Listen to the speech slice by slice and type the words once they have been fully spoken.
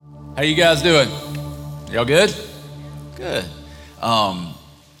How you guys doing? Y'all good? Good.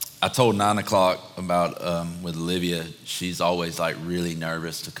 I told 9 o'clock about with Olivia, she's always like really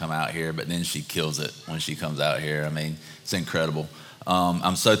nervous to come out here, but then she kills it when she comes out here. I mean, it's incredible.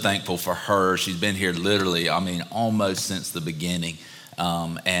 I'm so thankful for her. She's been here literally, almost since the beginning.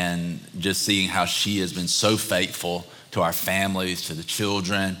 And just seeing how she has been so faithful to our families, to the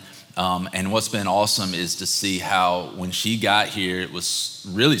children. And what's been awesome is to see how when she got here, it was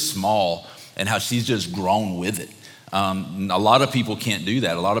really small and how she's just grown with it. A lot of people can't do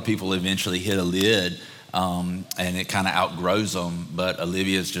that. A lot of people eventually hit a lid and it kind of outgrows them, but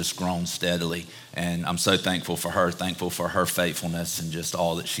Olivia's just grown steadily. And I'm so thankful for her faithfulness and just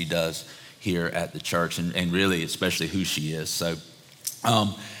all that she does here at the church and really especially who she is. So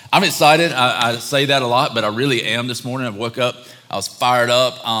I'm excited. I say that a lot, but I really am this morning. I woke up, I was fired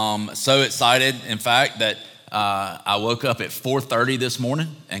up, so excited, in fact, that I woke up at 4:30 this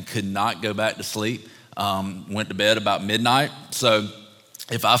morning and could not go back to sleep. Went to bed about midnight. So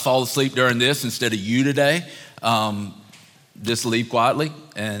if I fall asleep during this instead of you today, just leave quietly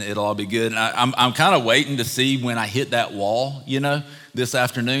and it'll all be good. And I'm kind of waiting to see when I hit that wall, this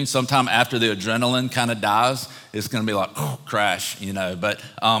afternoon. Sometime after the adrenaline kind of dies, it's going to be like, crash, But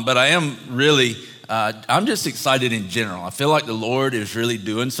I am really, I'm just excited in general. I feel like the Lord is really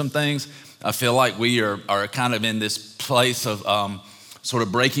doing some things. I feel like we are kind of in this place of sort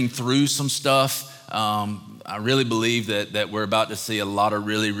of breaking through some stuff. I really believe that we're about to see a lot of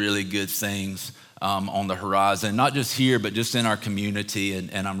really, really good things on the horizon, not just here, but just in our community,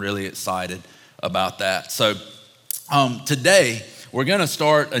 and I'm really excited about that. So today, we're going to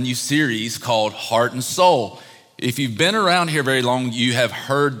start a new series called Heart and Soul. If you've been around here very long, you have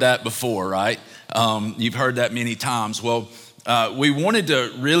heard that before, right? You've heard that many times. Well, we wanted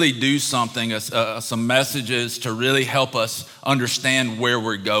to really do something, some messages to really help us understand where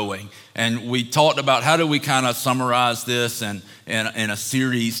we're going. And we talked about how do we kind of summarize this in a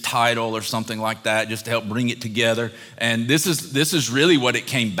series title or something like that, just to help bring it together. And this is really what it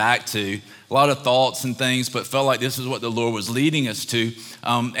came back to. A lot of thoughts and things, but felt like this is what the Lord was leading us to.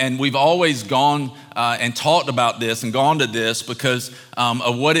 And we've always gone and talked about this and gone to this because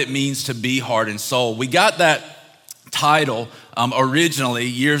of what it means to be heart and soul. We got that title originally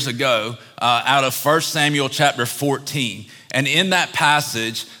years ago out of 1 Samuel chapter 14. And in that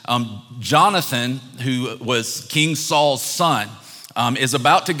passage, Jonathan, who was King Saul's son, is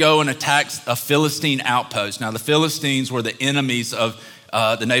about to go and attack a Philistine outpost. Now, the Philistines were the enemies of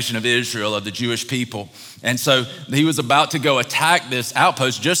the nation of Israel, of the Jewish people. And so he was about to go attack this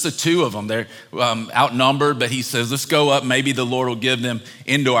outpost, just the two of them. They're outnumbered, but he says, let's go up. Maybe the Lord will give them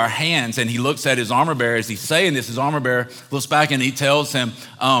into our hands. And he looks at his armor bearer as he's saying this. His armor bearer looks back and he tells him,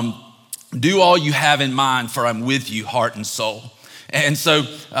 do all you have in mind, for I'm with you, heart and soul. And so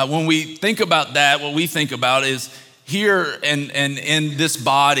when we think about that, what we think about is here and in this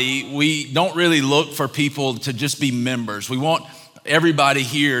body, we don't really look for people to just be members. We want everybody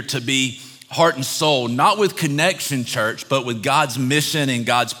here to be heart and soul, not with Connection Church, but with God's mission and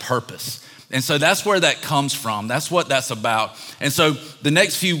God's purpose. And so that's where that comes from. That's what that's about. And so the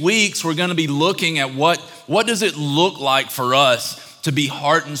next few weeks, we're going to be looking at what does it look like for us to be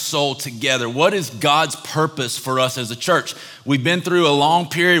heart and soul together? What is God's purpose for us as a church? We've been through a long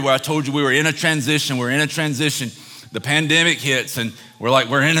period where I told you we were in a transition. The pandemic hits and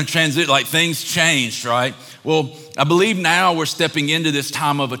we're in a transition, like things changed, right? Well, I believe now we're stepping into this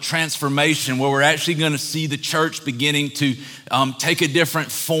time of a transformation where we're actually going to see the church beginning to take a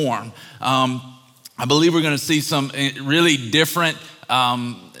different form. I believe we're going to see some really different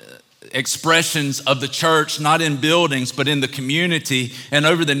expressions of the church, not in buildings, but in the community. And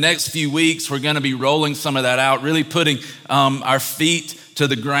over the next few weeks, we're going to be rolling some of that out, really putting our feet to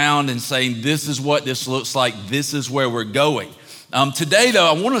the ground and saying, this is what this looks like. This is where we're going. Today, though,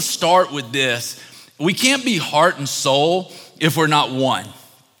 I want to start with this. We can't be heart and soul if we're not one.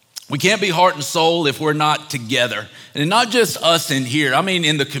 We can't be heart and soul if we're not together. And not just us in here,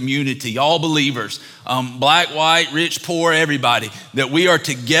 in the community, all believers, black, white, rich, poor, everybody, that we are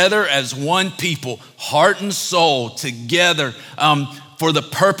together as one people, heart and soul together for the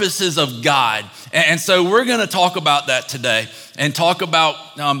purposes of God. And so we're going to talk about that today and talk about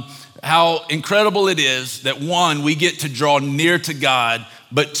how incredible it is that one, we get to draw near to God,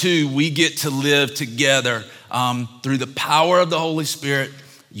 but two, we get to live together through the power of the Holy Spirit,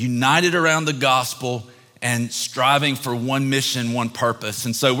 united around the gospel and striving for one mission, one purpose.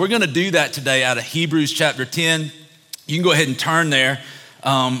 And so we're going to do that today out of Hebrews chapter 10. You can go ahead and turn there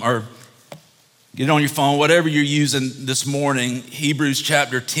or get it on your phone, whatever you're using this morning. Hebrews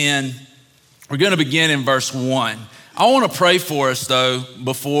chapter 10. We're going to begin in verse 1. I want to pray for us, though,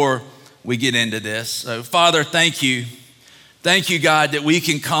 before we get into this. So, Father, thank you. Thank you, God, that we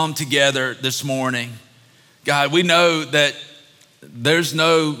can come together this morning. God, we know that there's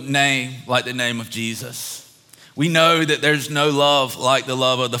no name like the name of Jesus. We know that there's no love like the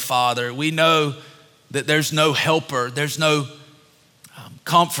love of the Father. We know that there's no helper, there's no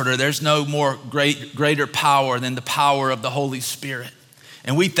comforter, there's no greater power than the power of the Holy Spirit.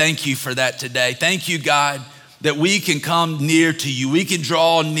 And we thank you for that today. Thank you, God, that we can come near to you. We can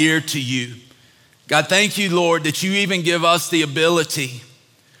draw near to you. God, thank you, Lord, that you even give us the ability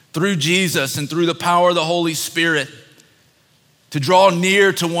through Jesus and through the power of the Holy Spirit to draw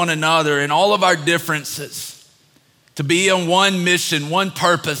near to one another in all of our differences, to be on one mission, one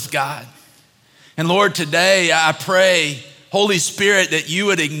purpose, God. And Lord, today I pray, Holy Spirit, that you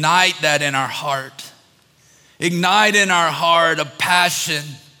would ignite that in our heart. Ignite in our heart a passion,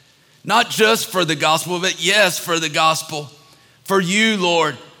 not just for the gospel, but yes, for the gospel, for you,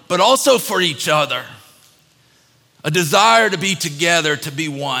 Lord, but also for each other. A desire to be together, to be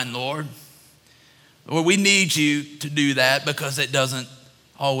one, Lord. Lord, we need you to do that because it doesn't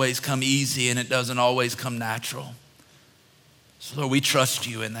always come easy and it doesn't always come natural. So Lord, we trust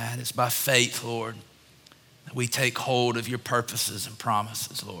you in that. It's by faith, Lord, that we take hold of your purposes and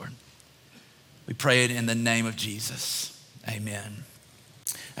promises, Lord. We pray it in the name of Jesus. Amen.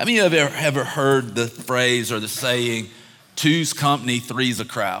 Have you ever heard the phrase or the saying, two's company, three's a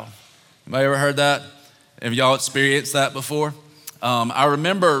crowd? Anybody ever heard that? Have y'all experienced that before? I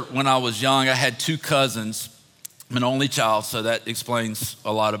remember when I was young, I had two cousins. I'm an only child, so that explains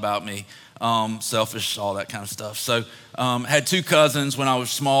a lot about me. Selfish, all that kind of stuff. So had two cousins when I was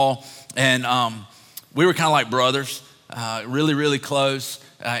small, and we were kind of like brothers, really, really close.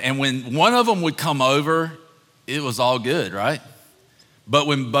 And when one of them would come over, it was all good, right? But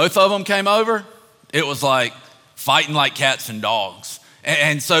when both of them came over, it was like fighting like cats and dogs.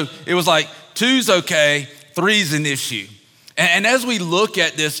 And so it was like two's okay, three's an issue. And as we look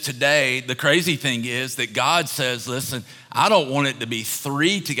at this today, the crazy thing is that God says, listen, I don't want it to be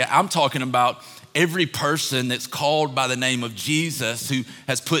three together. I'm talking about every person that's called by the name of Jesus who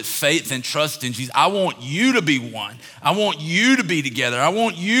has put faith and trust in Jesus. I want you to be one. I want you to be together. I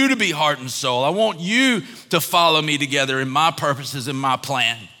want you to be heart and soul. I want you to follow me together in my purposes and my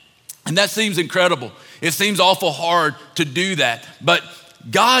plan. And that seems incredible. It seems awful hard to do that, but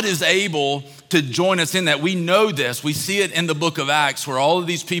God is able to join us in that. We know this. We see it in the book of Acts where all of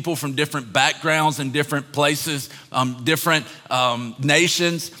these people from different backgrounds and different places, different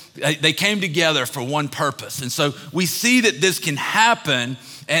nations, they came together for one purpose. And so we see that this can happen,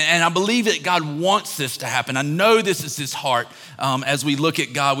 and I believe that God wants this to happen. I know this is his heart. As we look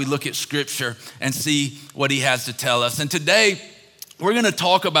at God, we look at scripture and see what he has to tell us. And today, we're gonna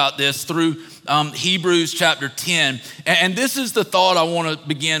talk about this through Hebrews chapter 10. And this is the thought I wanna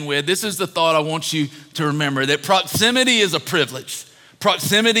begin with. This is the thought I want you to remember, that proximity is a privilege.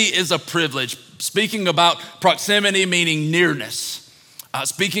 Proximity is a privilege. Speaking about proximity meaning nearness.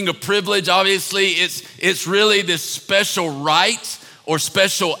 Speaking of privilege, obviously, it's really this special right or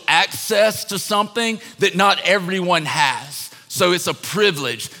special access to something that not everyone has. So it's a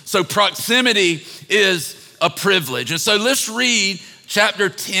privilege. So proximity is a privilege. And so let's read chapter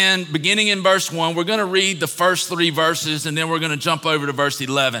 10, beginning in verse 1. We're going to read the first three verses, and then we're going to jump over to verse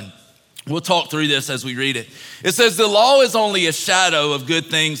 11. We'll talk through this as we read it. It says, the law is only a shadow of good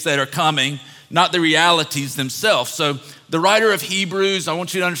things that are coming, not the realities themselves. So the writer of Hebrews, I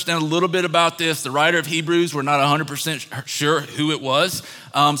want you to understand a little bit about this. The writer of Hebrews, we're not 100% sure who it was.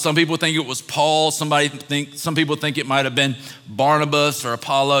 Some people think it was Paul. Some people think it might have been Barnabas or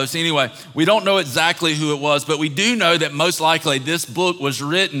Apollos. Anyway, we don't know exactly who it was, but we do know that most likely this book was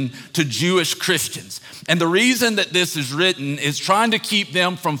written to Jewish Christians. And the reason that this is written is trying to keep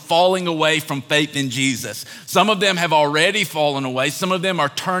them from falling away from faith in Jesus. Some of them have already fallen away. Some of them are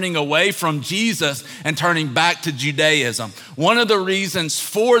turning away from Jesus and turning back to Judaism. One of the reasons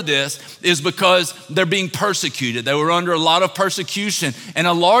for this is because they're being persecuted. They were under a lot of persecution. And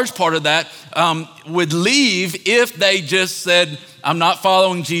a large part of that would leave if they just said, I'm not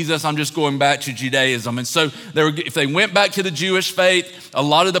following Jesus, I'm just going back to Judaism. And so if they went back to the Jewish faith, a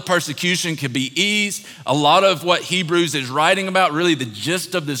lot of the persecution could be eased. A lot of what Hebrews is writing about, really the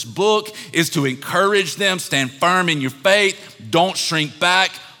gist of this book, is to encourage them, stand firm in your faith, don't shrink back,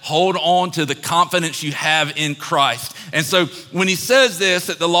 hold on to the confidence you have in Christ. And so when he says this,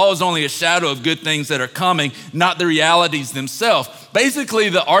 that the law is only a shadow of good things that are coming, not the realities themselves. Basically,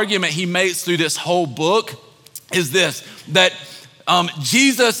 the argument he makes through this whole book is this, that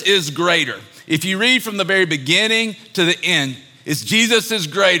Jesus is greater. If you read from the very beginning to the end, is Jesus is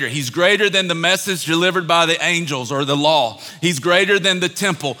greater. He's greater than the message delivered by the angels or the law. He's greater than the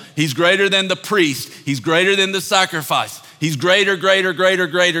temple. He's greater than the priest. He's greater than the sacrifice. He's greater, greater, greater,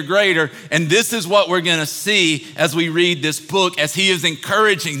 greater, greater. And this is what we're gonna see as we read this book, as he is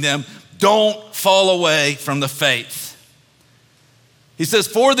encouraging them, don't fall away from the faith. He says,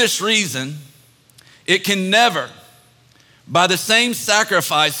 for this reason, it can never, by the same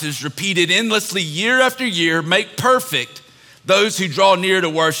sacrifices repeated endlessly year after year, make perfect those who draw near to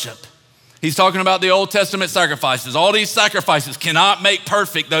worship. He's talking about the Old Testament sacrifices. All these sacrifices cannot make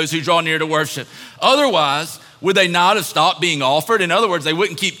perfect those who draw near to worship. Otherwise, would they not have stopped being offered? In other words, they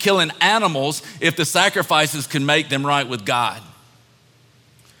wouldn't keep killing animals if the sacrifices can make them right with God.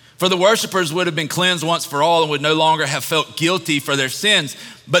 For the worshipers would have been cleansed once for all and would no longer have felt guilty for their sins.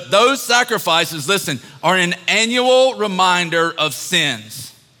 But those sacrifices, listen, are an annual reminder of sins.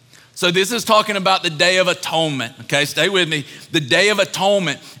 So this is talking about the Day of Atonement, okay? Stay with me. The Day of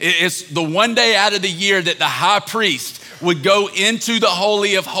Atonement is the one day out of the year that the high priest would go into the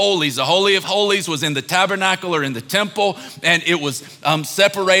Holy of Holies. The Holy of Holies was in the tabernacle or in the temple, and it was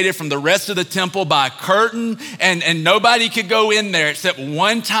separated from the rest of the temple by a curtain, and nobody could go in there except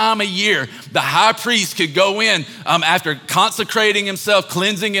one time a year. The high priest could go in after consecrating himself,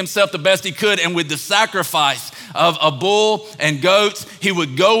 cleansing himself the best he could, and with the sacrifice of a bull and goats, he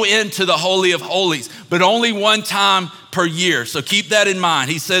would go into the Holy of Holies, but only one time per year. So keep that in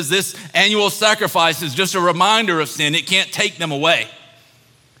mind. He says this annual sacrifice is just a reminder of sin. It can't take them away.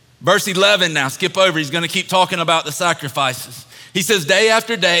 Verse 11 now, skip over. He's going to keep talking about the sacrifices. He says, day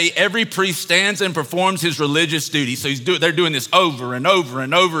after day, every priest stands and performs his religious duty. So they're doing this over and over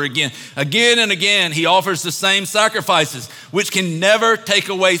and over again. Again and again, he offers the same sacrifices, which can never take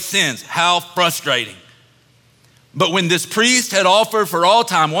away sins. How frustrating. But when this priest had offered for all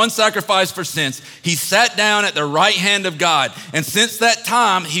time one sacrifice for sins, he sat down at the right hand of God. And since that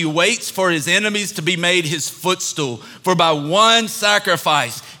time, he waits for his enemies to be made his footstool. For by one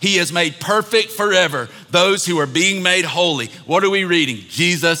sacrifice, he has made perfect forever those who are being made holy. What are we reading?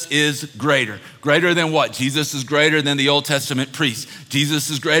 Jesus is greater. Greater than what? Jesus is greater than the Old Testament priest. Jesus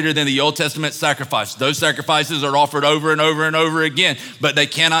is greater than the Old Testament sacrifice. Those sacrifices are offered over and over and over again, but they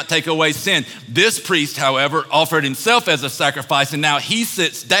cannot take away sin. This priest, however, offered himself as a sacrifice, and now he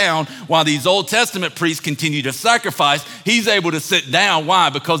sits down while these Old Testament priests continue to sacrifice. He's able to sit down. Why?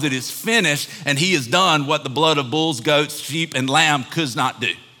 Because it is finished, and he has done what the blood of bulls, goats, sheep, and lamb could not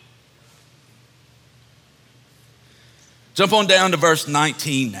do. Jump on down to verse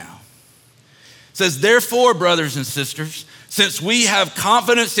 19 now. It says, therefore, brothers and sisters, since we have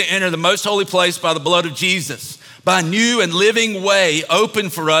confidence to enter the most holy place by the blood of Jesus, by a new and living way open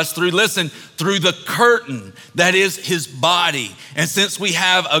for us through the curtain that is his body. And since we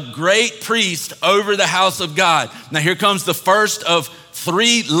have a great priest over the house of God. Now here comes the first of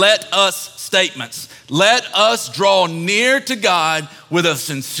three let us statements. Let us draw near to God with a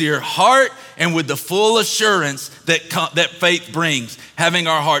sincere heart and with the full assurance that faith brings, having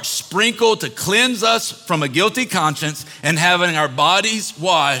our hearts sprinkled to cleanse us from a guilty conscience and having our bodies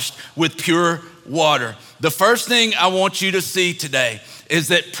washed with pure water. The first thing I want you to see today is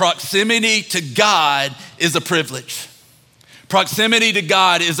that proximity to God is a privilege. Proximity to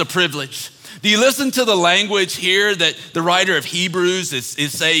God is a privilege. Do you listen to the language here that the writer of Hebrews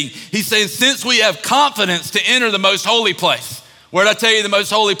is saying? He's saying, since we have confidence to enter the most holy place. Where did I tell you the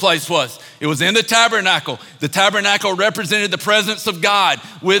most holy place was? It was in the tabernacle. The tabernacle represented the presence of God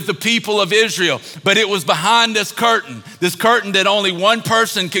with the people of Israel, but it was behind this curtain that only one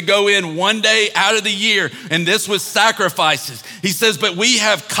person could go in one day out of the year, and this was sacrifices. He says, but we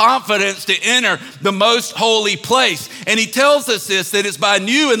have confidence to enter the most holy place. And he tells us this, that it's by a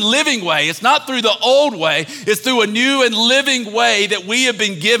new and living way. It's not through the old way. It's through a new and living way that we have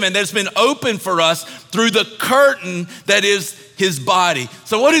been given, that's been opened for us through the curtain that is his body.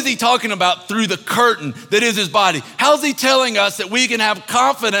 So what is he talking about through the curtain that is his body? How's he telling us that we can have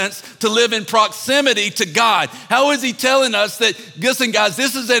confidence to live in proximity to God? How is he telling us that, listen guys,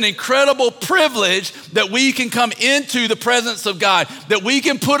 this is an incredible privilege that we can come into the presence of God, that we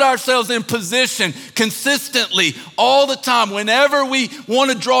can put ourselves in position consistently all the time. Whenever we want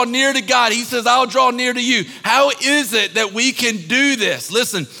to draw near to God, he says, I'll draw near to you. How is it that we can do this?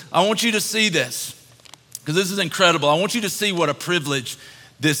 Listen, I want you to see this, because this is incredible. I want you to see what a privilege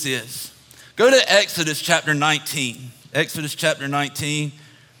this is. Go to Exodus chapter 19. Exodus chapter 19.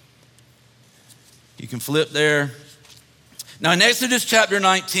 You can flip there. Now in Exodus chapter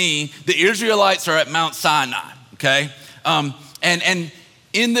 19, the Israelites are at Mount Sinai, okay? And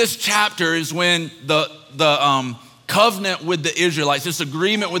in this chapter is when the covenant with the Israelites. This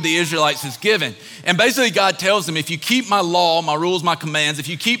agreement with the Israelites is given. And basically God tells them, if you keep my law, my rules, my commands, if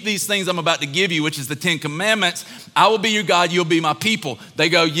you keep these things I'm about to give you, which is the 10 commandments, I will be your God, you'll be my people. They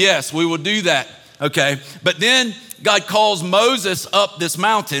go, yes, we will do that. Okay. But then God calls Moses up this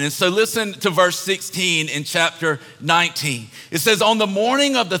mountain. And so listen to verse 16 in chapter 19. It says, on the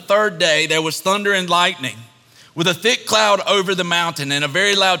morning of the third day, there was thunder and lightning with a thick cloud over the mountain and a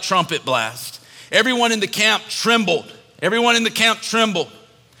very loud trumpet blast. Everyone in the camp trembled. Everyone in the camp trembled.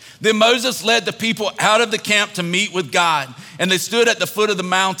 Then Moses led the people out of the camp to meet with God, and they stood at the foot of the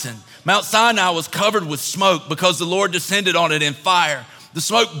mountain. Mount Sinai was covered with smoke because the Lord descended on it in fire. The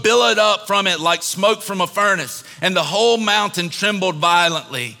smoke billowed up from it like smoke from a furnace, and the whole mountain trembled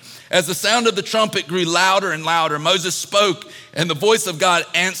violently. As the sound of the trumpet grew louder and louder, Moses spoke, and the voice of God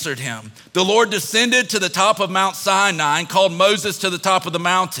answered him. The Lord descended to the top of Mount Sinai and called Moses to the top of the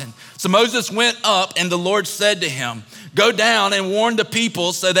mountain. So Moses went up, and the Lord said to him, go down and warn the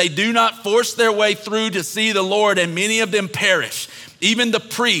people so they do not force their way through to see the Lord, and many of them perish. Even the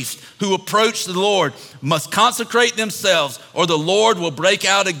priests who approach the Lord must consecrate themselves, or the Lord will break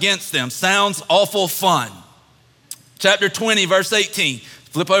out against them. Sounds awful fun. Chapter 20, verse 18.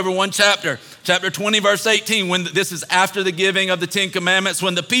 Flip over one chapter. Chapter 20, verse 18. This is after the giving of the 10 commandments.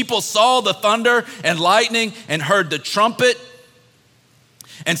 When the people saw the thunder and lightning and heard the trumpet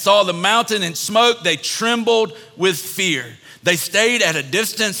and saw the mountain in smoke, they trembled with fear. They stayed at a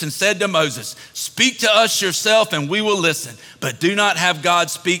distance and said to Moses, speak to us yourself and we will listen, but do not have God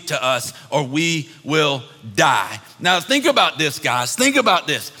speak to us or we will die. Now think about this, guys. Think about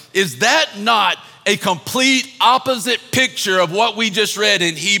this. Is that not a complete opposite picture of what we just read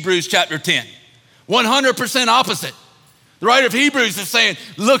in Hebrews chapter 10? 100% opposite. The writer of Hebrews is saying,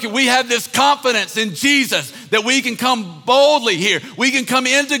 look, we have this confidence in Jesus that we can come boldly here. We can come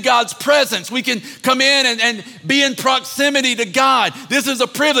into God's presence. We can come in and be in proximity to God. This is a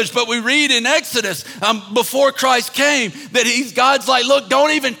privilege, but we read in Exodus before Christ came that God's like, look,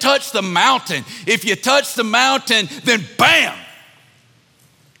 don't even touch the mountain. If you touch the mountain, then bam,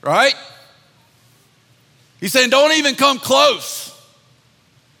 right? He's saying, don't even come close.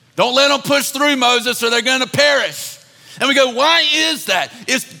 Don't let them push through, Moses, or they're going to perish. And we go, why is that?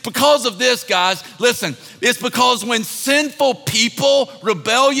 It's because of this, guys. Listen, it's because when sinful people,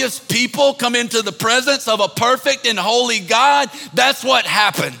 rebellious people come into the presence of a perfect and holy God, that's what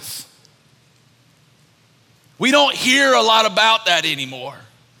happens. We don't hear a lot about that anymore,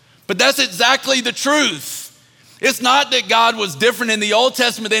 but that's exactly the truth. It's not that God was different in the Old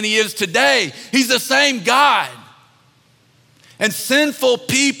Testament than he is today. He's the same God. And sinful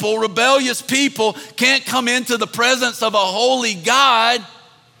people, rebellious people, can't come into the presence of a holy God.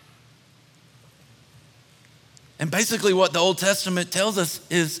 And basically what the Old Testament tells us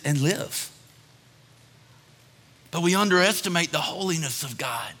is, and live. But we underestimate the holiness of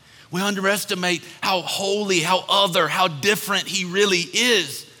God. We underestimate how holy, how other, how different he really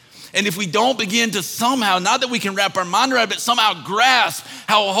is. And if we don't begin to somehow, not that we can wrap our mind around it, but somehow grasp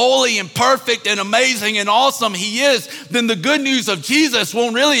how holy and perfect and amazing and awesome he is, then the good news of Jesus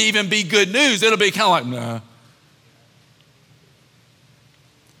won't really even be good news. It'll be kind of like, nah.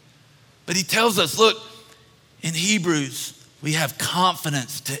 But he tells us, look, in Hebrews, we have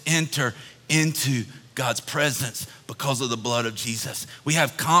confidence to enter into God's presence because of the blood of Jesus. We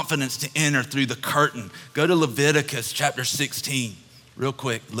have confidence to enter through the curtain. Go to Leviticus chapter 16. Real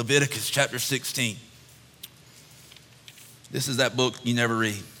quick, Leviticus chapter 16. This is that book you never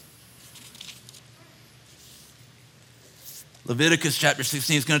read. Leviticus chapter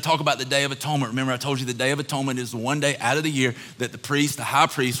 16 is going to talk about the Day of Atonement. Remember, I told you the Day of Atonement is the one day out of the year that the high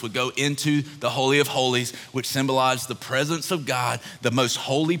priest would go into the Holy of Holies, which symbolized the presence of God, the most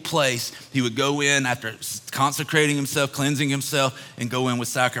holy place. He would go in after consecrating himself, cleansing himself, and go in with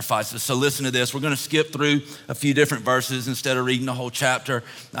sacrifices. So listen to this. We're going to skip through a few different verses instead of reading the whole chapter.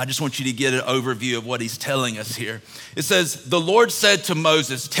 I just want you to get an overview of what he's telling us here. It says, the Lord said to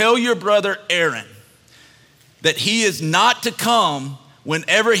Moses, tell your brother Aaron that he is not to come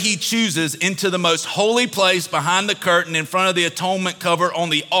whenever he chooses into the most holy place behind the curtain in front of the atonement cover on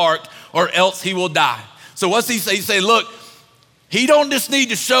the ark, or else he will die. So what's he say? He say, look, he don't just need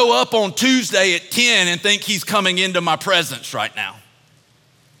to show up on Tuesday at 10 and think he's coming into my presence right now.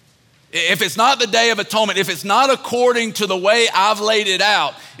 If it's not the Day of Atonement, if it's not according to the way I've laid it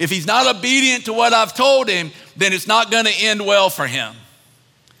out, if he's not obedient to what I've told him, then it's not going to end well for him.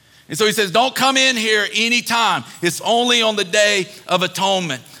 And so he says, don't come in here anytime. It's only on the Day of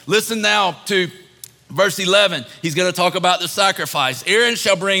Atonement. Listen now to Verse 11, he's going to talk about the sacrifice. Aaron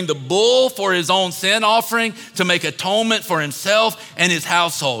shall bring the bull for his own sin offering to make atonement for himself and his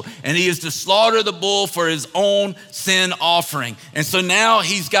household. And he is to slaughter the bull for his own sin offering. And so now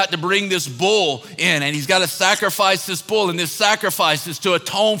he's got to bring this bull in, and he's got to sacrifice this bull. And this sacrifice is to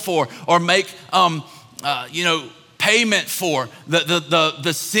atone for or make, payment for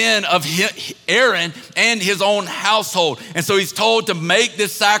the sin of Aaron and his own household. And so he's told to make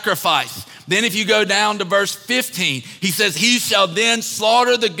this sacrifice. Then if you go down to verse 15, he says, he shall then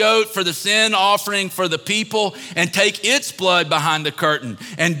slaughter the goat for the sin offering for the people and take its blood behind the curtain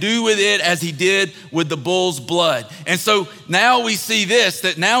and do with it as he did with the bull's blood. And so now we see this,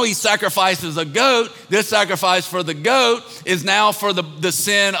 that now he sacrifices a goat. This sacrifice for the goat is now for the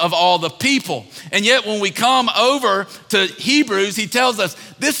sin of all the people. And yet when we come over to Hebrews, he tells us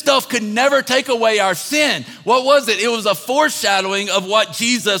this stuff could never take away our sin. What was it? It was a foreshadowing of what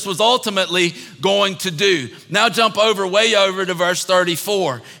Jesus was ultimately going to do. Now jump way over to verse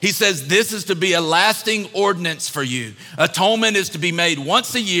 34. He says, this is to be a lasting ordinance for you. Atonement is to be made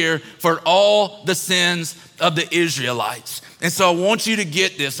once a year for all the sins of the Israelites. And so I want you to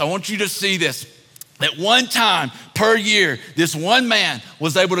get this. I want you to see this. That one time per year, this one man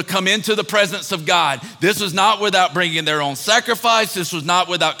was able to come into the presence of God. This was not without bringing their own sacrifice. This was not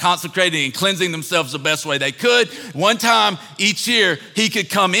without consecrating and cleansing themselves the best way they could. One time each year, he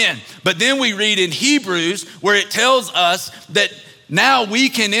could come in. But then we read in Hebrews where it tells us that now we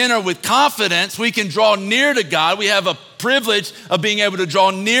can enter with confidence. We can draw near to God. We have a privilege of being able to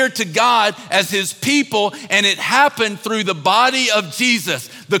draw near to God as his people, and it happened through the body of Jesus,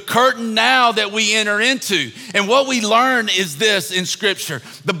 the curtain now that we enter into. And what we learn is this in scripture.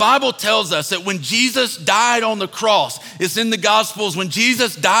 The Bible tells us that when Jesus died on the cross, it's in the Gospels, when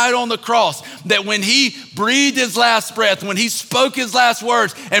Jesus died on the cross, that when he breathed his last breath, when he spoke his last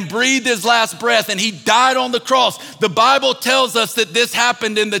words and breathed his last breath and he died on the cross, the Bible tells us that this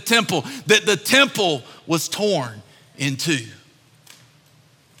happened in the temple, that the temple was torn in two.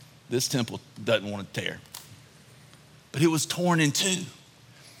 This temple doesn't want to tear, but it was torn in two.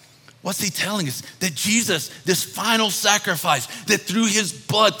 What's he telling us? That Jesus, this final sacrifice, that through his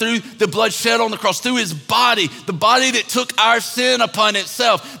blood, through the blood shed on the cross, through his body, the body that took our sin upon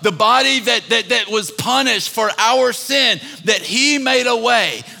itself, the body that was punished for our sin, that he made a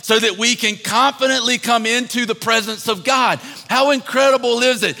way so that we can confidently come into the presence of God. How incredible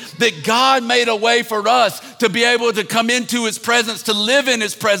is it that God made a way for us to be able to come into his presence, to live in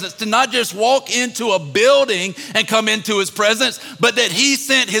his presence, to not just walk into a building and come into his presence, but that he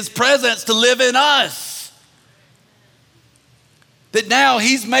sent his presence to live in us. That now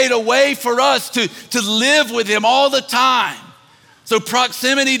he's made a way for us to live with him all the time. So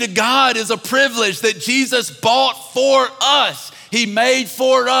proximity to God is a privilege that Jesus bought for us. He made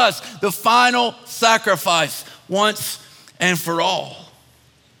for us the final sacrifice once and for all.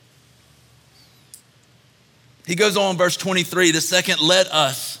 He goes on, verse 23, the second let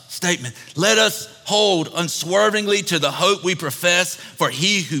us statement. Let us hold unswervingly to the hope we profess, for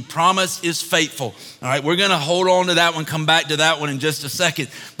he who promised is faithful. All right, we're going to hold on to that one, come back to that one in just a second.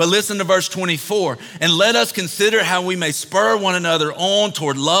 But listen to verse 24. And let us consider how we may spur one another on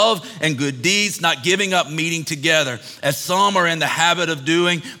toward love and good deeds, not giving up meeting together, as some are in the habit of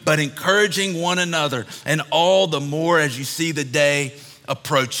doing, but encouraging one another, and all the more as you see the day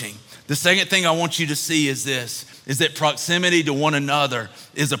approaching. The second thing I want you to see is this, is that proximity to one another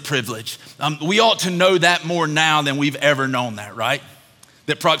is a privilege. We ought to know that more now than we've ever known that, right?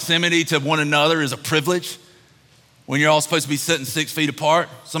 That proximity to one another is a privilege when you're all supposed to be sitting 6 feet apart.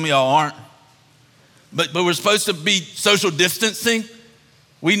 Some of y'all aren't. But we're supposed to be social distancing.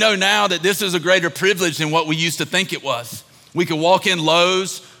 We know now that this is a greater privilege than what we used to think it was. We could walk in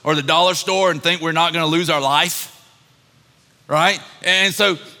Lowe's or the dollar store and think we're not going to lose our life, right? And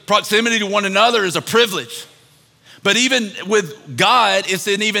so proximity to one another is a privilege. But even with God, it's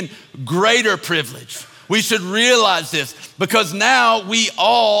an even greater privilege. We should realize this because now we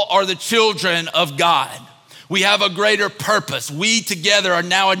all are the children of God. We have a greater purpose. We together are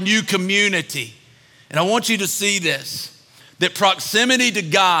now a new community. And I want you to see this, that proximity to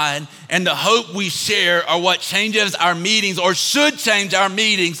God and the hope we share are what changes our meetings, or should change our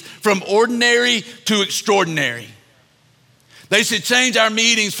meetings from ordinary to extraordinary. They should change our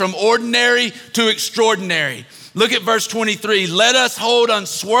meetings from ordinary to extraordinary. Look at verse 23. Let us hold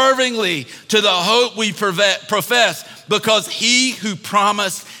unswervingly to the hope we profess, because he who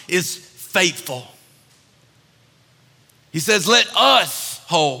promised is faithful. He says, let us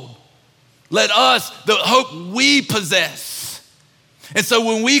hold. Let us, the hope we possess. And so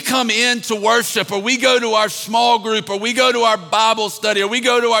when we come in to worship, or we go to our small group, or we go to our Bible study, or we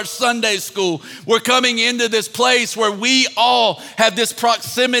go to our Sunday school, we're coming into this place where we all have this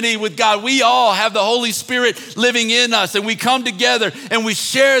proximity with God. We all have the Holy Spirit living in us, and we come together and we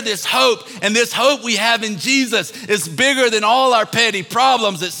share this hope. And this hope we have in Jesus is bigger than all our petty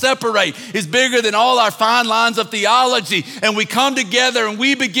problems that separate. It's bigger than all our fine lines of theology. And we come together and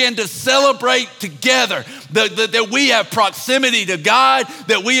we begin to celebrate together that we have proximity to God,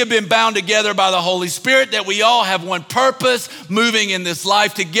 that we have been bound together by the Holy Spirit, that we all have one purpose, moving in this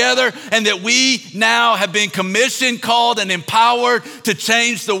life together, and that we now have been commissioned, called, and empowered to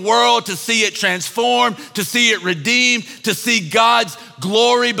change the world, to see it transformed, to see it redeemed, to see God's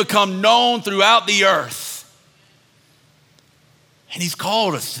glory become known throughout the earth. And He's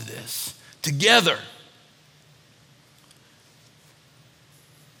called us to this together.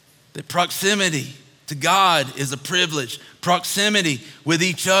 That proximity to God is a privilege. Proximity with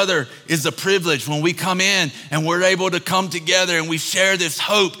each other is a privilege. When we come in and we're able to come together and we share this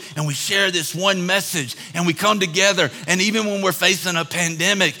hope and we share this one message and we come together, and even when we're facing a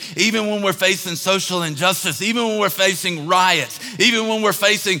pandemic, even when we're facing social injustice, even when we're facing riots, even when we're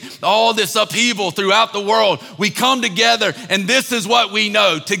facing all this upheaval throughout the world, we come together, and this is what we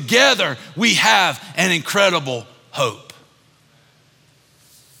know. Together we have an incredible hope.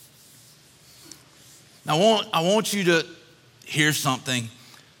 Now, I want you to hear something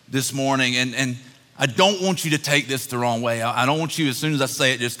this morning, and I don't want you to take this the wrong way. I don't want you, as soon as I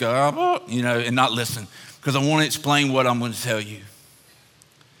say it, just go, and not listen, because I want to explain what I'm going to tell you.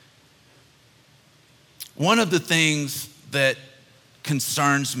 One of the things that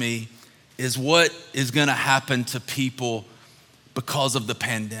concerns me is what is going to happen to people because of the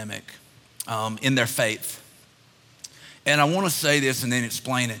pandemic in their faith. And I want to say this and then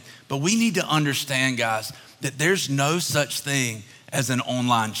explain it. But we need to understand, guys, that there's no such thing as an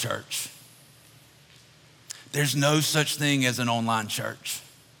online church. There's no such thing as an online church.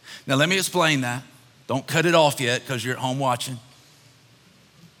 Now, let me explain that. Don't cut it off yet because you're at home watching.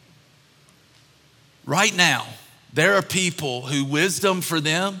 Right now, there are people who wisdom for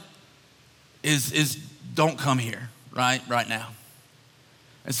them is don't come here, right now.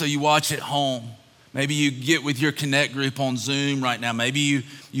 And so you watch at home. Maybe you get with your Connect group on Zoom right now. Maybe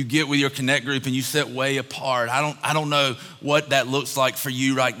you get with your Connect group and you sit way apart. I don't know what that looks like for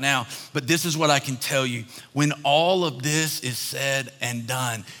you right now, but this is what I can tell you. When all of this is said and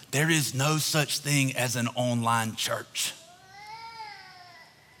done, there is no such thing as an online church.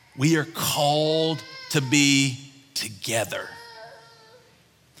 We are called to be together.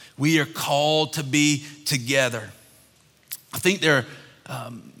 We are called to be together. I think there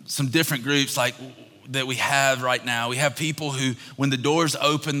are some different groups like that we have right now. We have people who, when the doors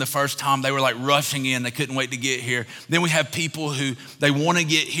opened the first time, they were like rushing in. They couldn't wait to get here. Then we have people who they want to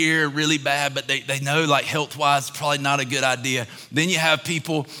get here really bad, but they know like health-wise, probably not a good idea. Then you have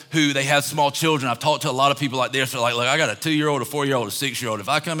people who they have small children. I've talked to a lot of people like this. They're like, look, I got a 2-year-old, a 4-year-old, a 6-year-old. If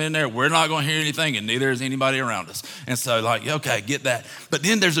I come in there, we're not going to hear anything, and neither is anybody around us. And so like, okay, get that. But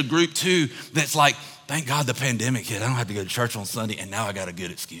then there's a group too that's like, thank God the pandemic hit. I don't have to go to church on Sunday, and now I got a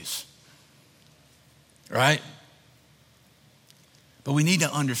good excuse. Right? But we need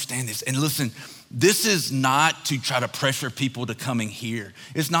to understand this. And listen, this is not to try to pressure people to coming here.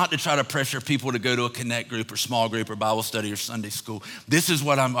 It's not to try to pressure people to go to a Connect group or small group or Bible study or Sunday school. This is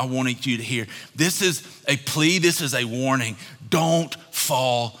what I wanted you to hear. This is a plea. This is a warning. Don't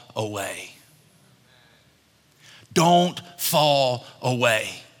fall away. Don't fall away.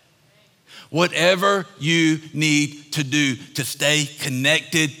 Whatever you need to do to stay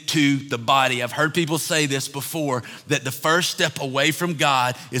connected to the body. I've heard people say this before, that the first step away from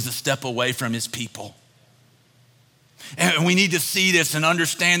God is a step away from His people. And we need to see this and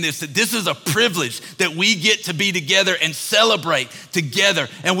understand this, that this is a privilege that we get to be together and celebrate together.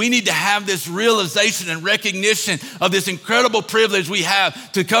 And we need to have this realization and recognition of this incredible privilege we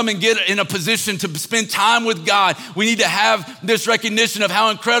have to come and get in a position to spend time with God. We need to have this recognition of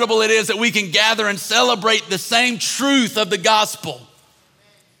how incredible it is that we can gather and celebrate the same truth of the gospel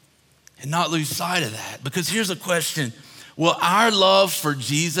and not lose sight of that. Because here's a question. Will our love for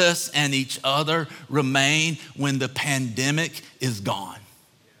Jesus and each other remain when the pandemic is gone?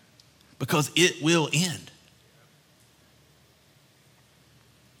 Because it will end.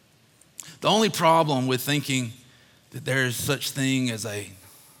 The only problem with thinking that there is such thing as a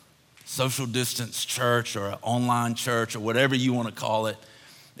social distance church or an online church or whatever you want to call it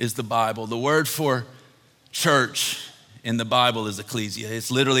is the Bible. The word for church in the Bible is ecclesia.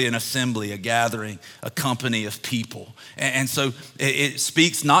 It's literally an assembly, a gathering, a company of people. And so it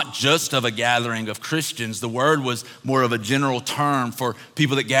speaks not just of a gathering of Christians. The word was more of a general term for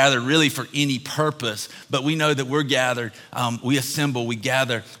people that gather really for any purpose. But we know that we're gathered, we assemble, we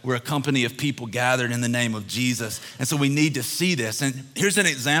gather. We're a company of people gathered in the name of Jesus. And so we need to see this. And here's an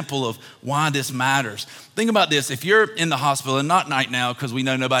example of why this matters. Think about this. If you're in the hospital, and not right now because we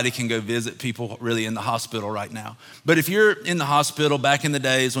know nobody can go visit people really in the hospital right now. But if you're in the hospital back in the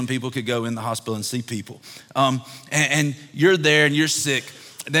days when people could go in the hospital and see people, and you're there and you're sick,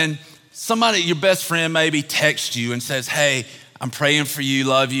 then somebody, your best friend maybe texts you and says, hey, I'm praying for you,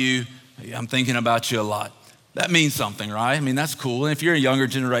 love you, I'm thinking about you a lot. That means something, right? I mean, that's cool. And if you're a younger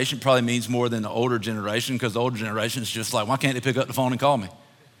generation, it probably means more than the older generation because the older generation is just like, why can't they pick up the phone and call me,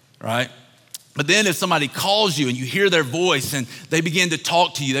 right? But then if somebody calls you and you hear their voice and they begin to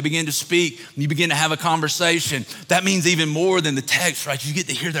talk to you, they begin to speak, and you begin to have a conversation, that means even more than the text, right? You get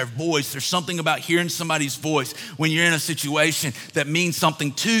to hear their voice. There's something about hearing somebody's voice when you're in a situation that means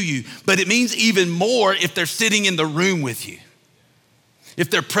something to you, but it means even more if they're sitting in the room with you, if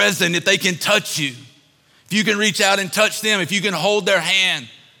they're present, if they can touch you, if you can reach out and touch them, if you can hold their hand,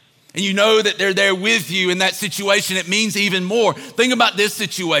 and you know that they're there with you in that situation, it means even more. Think about this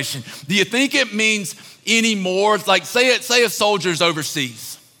situation. Do you think it means any more? It's like say a soldier's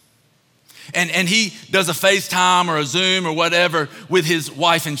overseas and he does a FaceTime or a Zoom or whatever with his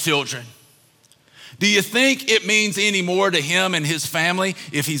wife and children. Do you think it means any more to him and his family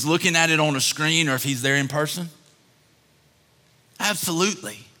if he's looking at it on a screen or if he's there in person?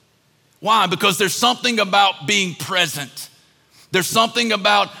 Absolutely. Why? Because there's something about being present. There's something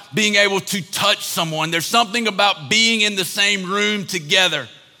about being able to touch someone. There's something about being in the same room together.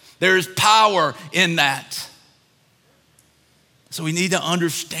 There is power in that. So we need to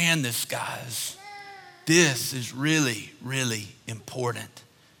understand this, guys. This is really, really important.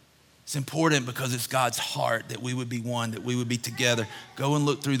 It's important because it's God's heart that we would be one, that we would be together. Go and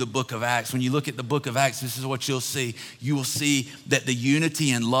look through the book of Acts. When you look at the book of Acts, this is what you'll see. You will see that the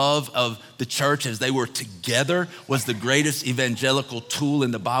unity and love of the church as they were together was the greatest evangelical tool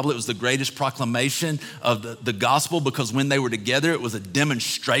in the Bible. It was the greatest proclamation of the gospel because when they were together, it was a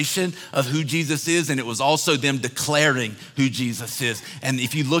demonstration of who Jesus is, and it was also them declaring who Jesus is. And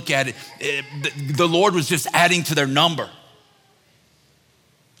if you look at it, the Lord was just adding to their number.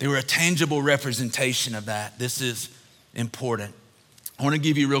 They were a tangible representation of that. This is important. I want to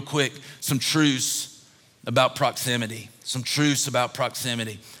give you real quick some truths about proximity. Some truths about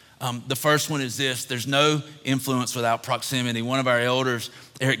proximity. The first one is this: there's no influence without proximity. One of our elders,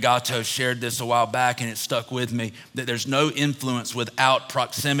 Eric Gatto, shared this a while back and it stuck with me, that there's no influence without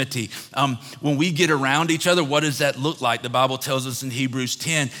proximity. When we get around each other, what does that look like? The Bible tells us in Hebrews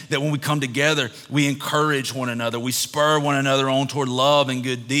 10 that when we come together, we encourage one another. We spur one another on toward love and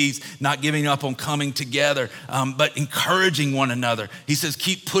good deeds, not giving up on coming together, but encouraging one another. He says,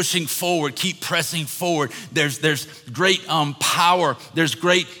 keep pushing forward, keep pressing forward. There's great power, there's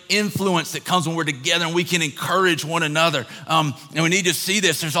great influence that comes when we're together and we can encourage one another. And we need to see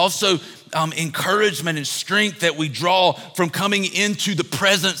this. There's also encouragement and strength that we draw from coming into the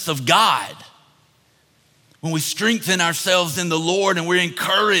presence of God. When we strengthen ourselves in the Lord and we're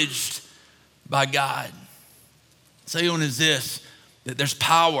encouraged by God. Second one is this, that there's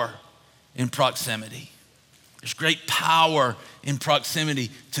power in proximity. There's great power in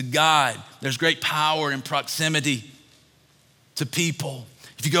proximity to God. There's great power in proximity to people.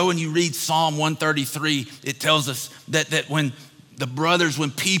 If you go and you read Psalm 133, it tells us that when the brothers, when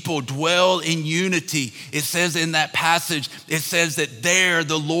people dwell in unity, it says in that passage, it says that there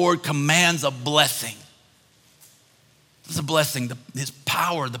the Lord commands a blessing. It's a blessing, his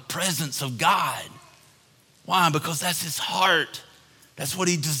power, the presence of God. Why? Because that's his heart. That's what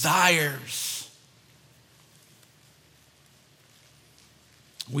he desires.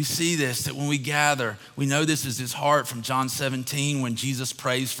 We see this, that when we gather, we know this is his heart from John 17 when Jesus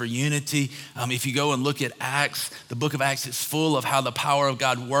prays for unity. If you go and look at Acts, the book of Acts is full of how the power of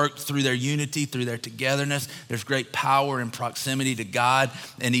God worked through their unity, through their togetherness. There's great power in proximity to God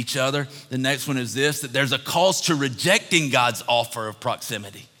and each other. The next one is this, that there's a cost to rejecting God's offer of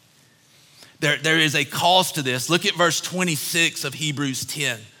proximity. There is a cost to this. Look at verse 26 of Hebrews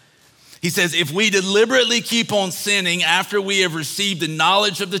 10. He says, if we deliberately keep on sinning after we have received the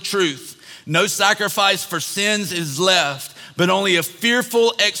knowledge of the truth, no sacrifice for sins is left, but only a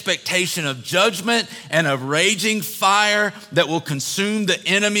fearful expectation of judgment and of raging fire that will consume the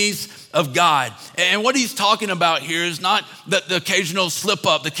enemies of God. And what he's talking about here is not the occasional slip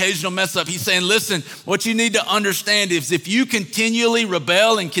up, the occasional mess up. He's saying, listen, what you need to understand is if you continually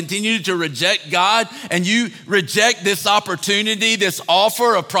rebel and continue to reject God and you reject this opportunity, this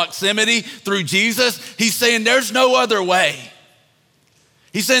offer of proximity through Jesus, he's saying there's no other way.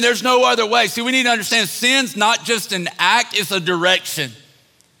 He's saying there's no other way. See, we need to understand sin's not just an act, it's a direction.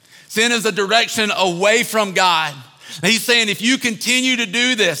 Sin is a direction away from God. And he's saying if you continue to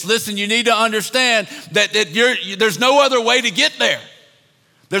do this, listen, you need to understand that there's no other way to get there.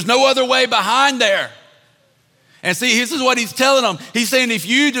 There's no other way behind there. And see, this is what he's telling them. He's saying if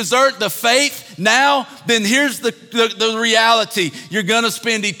you desert the faith now, then here's the reality. You're going to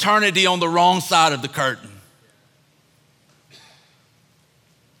spend eternity on the wrong side of the curtain.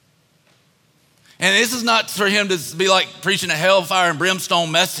 And this is not for him to be like preaching a hellfire and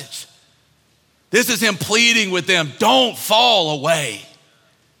brimstone message. This is him pleading with them, don't fall away.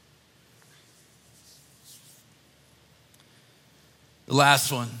 The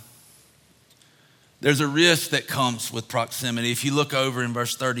last one, there's a risk that comes with proximity. If you look over in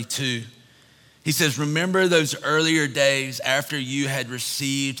verse 32, he says, remember those earlier days after you had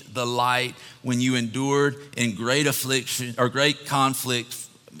received the light when you endured in great affliction or great conflict,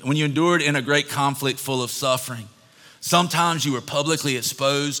 when you endured in a great conflict full of suffering. Sometimes you were publicly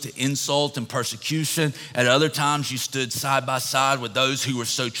exposed to insult and persecution. At other times you stood side by side with those who were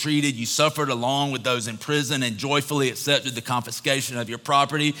so treated. You suffered along with those in prison and joyfully accepted the confiscation of your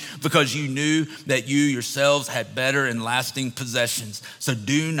property because you knew that you yourselves had better and lasting possessions. So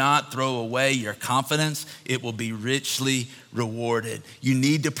do not throw away your confidence. It will be richly rewarded. You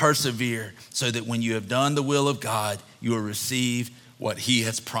need to persevere so that when you have done the will of God, you will receive what he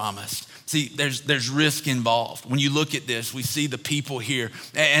has promised. See, there's risk involved. When you look at this, we see the people here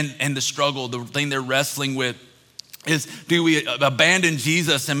and the struggle, the thing they're wrestling with is, do we abandon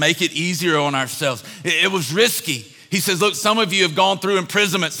Jesus and make it easier on ourselves? It was risky. He says, look, some of you have gone through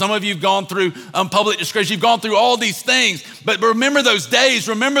imprisonment. Some of you have gone through public disgrace. You've gone through all these things, but remember those days.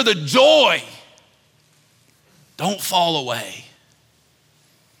 Remember the joy. Don't fall away.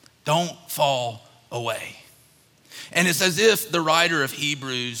 Don't fall away. And it's as if the writer of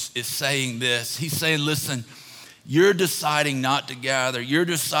Hebrews is saying this. He's saying, listen, you're deciding not to gather. You're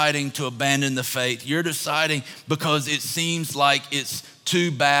deciding to abandon the faith. You're deciding because it seems like it's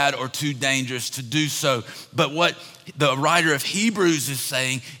too bad or too dangerous to do so. But what the writer of Hebrews is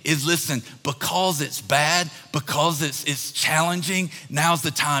saying is, listen, because it's bad, because it's challenging, now's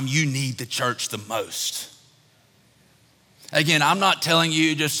the time you need the church the most. Again, I'm not telling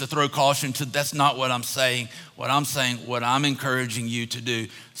you just to throw caution to, that's not what I'm saying. What I'm encouraging you to do,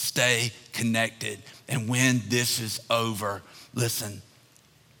 stay connected. And when this is over, listen,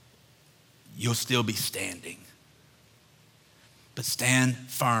 you'll still be standing. But stand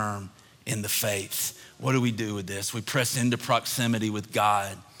firm in the faith. What do we do with this? We press into proximity with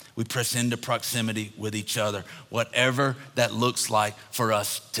God. We press into proximity with each other, whatever that looks like for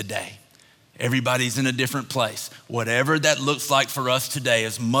us today. Everybody's in a different place. Whatever that looks like for us today,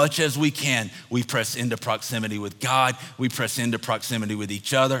 as much as we can, we press into proximity with God. We press into proximity with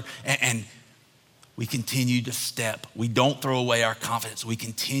each other, and we continue to step. We don't throw away our confidence. We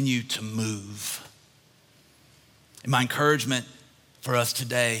continue to move. And my encouragement for us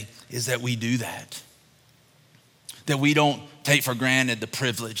today is that we do that. That we don't take for granted the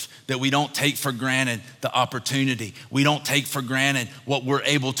privilege, that we don't take for granted the opportunity. We don't take for granted what we're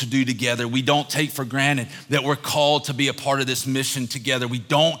able to do together. We don't take for granted that we're called to be a part of this mission together. We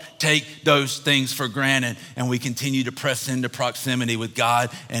don't take those things for granted, and we continue to press into proximity with God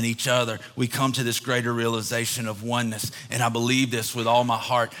and each other. We come to this greater realization of oneness, and I believe this with all my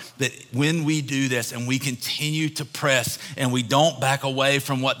heart, that when we do this and we continue to press and we don't back away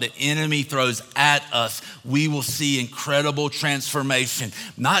from what the enemy throws at us, we will see incredible transformation,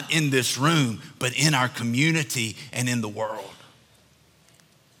 not in this room, but in our community and in the world.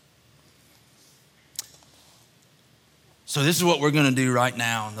 So this is what we're going to do right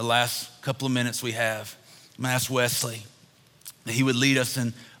now in the last couple of minutes we have. I'm going to ask Wesley that he would lead us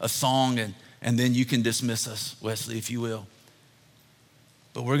in a song, and then you can dismiss us, Wesley, if you will.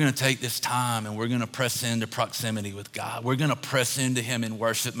 But we're going to take this time and we're going to press into proximity with God. We're going to press into him in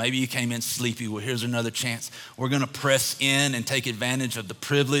worship. Maybe you came in sleepy. Well, here's another chance. We're going to press in and take advantage of the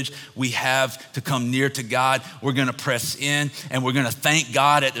privilege we have to come near to God. We're going to press in and we're going to thank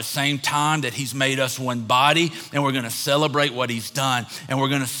God at the same time that he's made us one body, and we're going to celebrate what he's done, and we're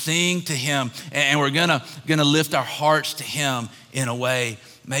going to sing to him, and we're going to lift our hearts to him in a way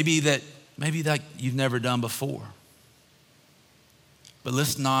maybe that you've never done before. But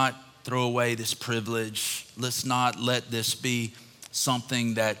let's not throw away this privilege. Let's not let this be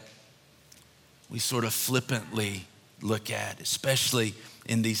something that we sort of flippantly look at, especially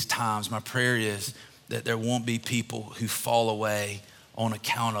in these times. My prayer is that there won't be people who fall away on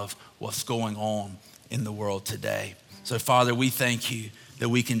account of what's going on in the world today. So Father, we thank you that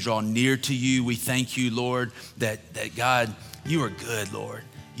we can draw near to you. We thank you, Lord, that God, you are good, Lord.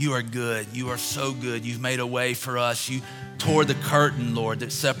 You are good. You are so good. You've made a way for us. You tore the curtain, Lord,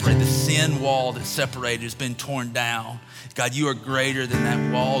 that separated, the sin wall that separated has been torn down. God, you are greater than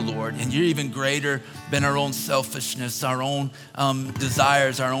that wall, Lord. And you're even greater than our own selfishness, our own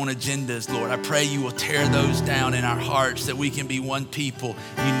desires, our own agendas, Lord. I pray you will tear those down in our hearts, that we can be one people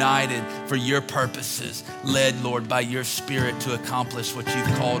united for your purposes, led, Lord, by your Spirit to accomplish what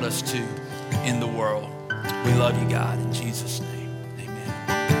you've called us to in the world. We love you, God, in Jesus' name.